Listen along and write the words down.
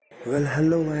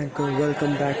Hello Anchor,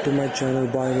 welcome back to my channel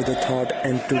Boy with a Thought,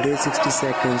 and today 60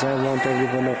 seconds I want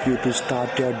every one of you to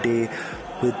start your day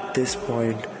with this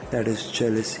point, that is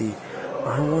jealousy.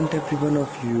 I want every one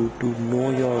of you to know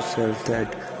yourself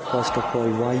that first of all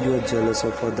why you are jealous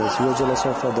of others. You are jealous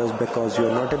of others because you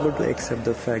are not able to accept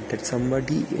the fact that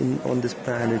somebody on this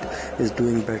planet is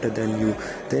doing better than you.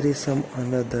 There is some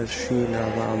another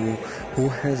Sheila Vamu who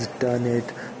has done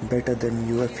it better than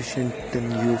you, efficient than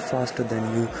you, faster than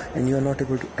you, and you are not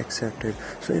able to accept it.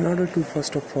 So in order to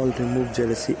first of all remove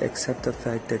jealousy, accept the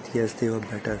fact that yes, they were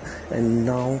better, and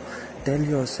now tell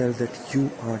yourself that you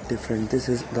are different. This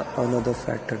is the another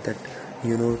factor that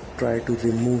try to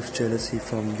remove jealousy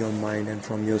from your mind and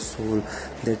from your soul,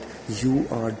 that you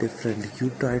are different. You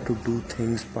try to do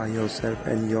things by yourself,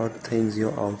 and your things,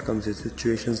 your outcomes, your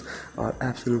situations are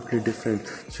absolutely different,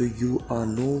 so you are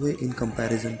no way in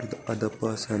comparison to the other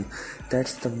person.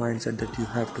 That's the mindset that you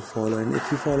have to follow, and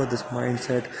if you follow this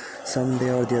mindset,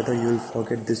 someday or the other you'll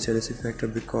forget this jealousy factor.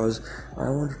 Because I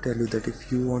want to tell you that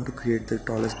if you want to create the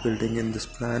tallest building in this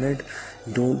planet,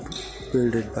 don't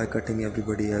build it by cutting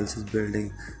everybody else's building.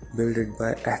 Build it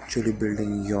by actually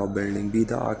building your building. Be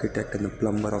the architect and the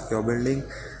plumber of your building,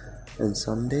 and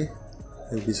someday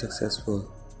you'll be successful.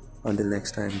 Until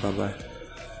next time, bye bye.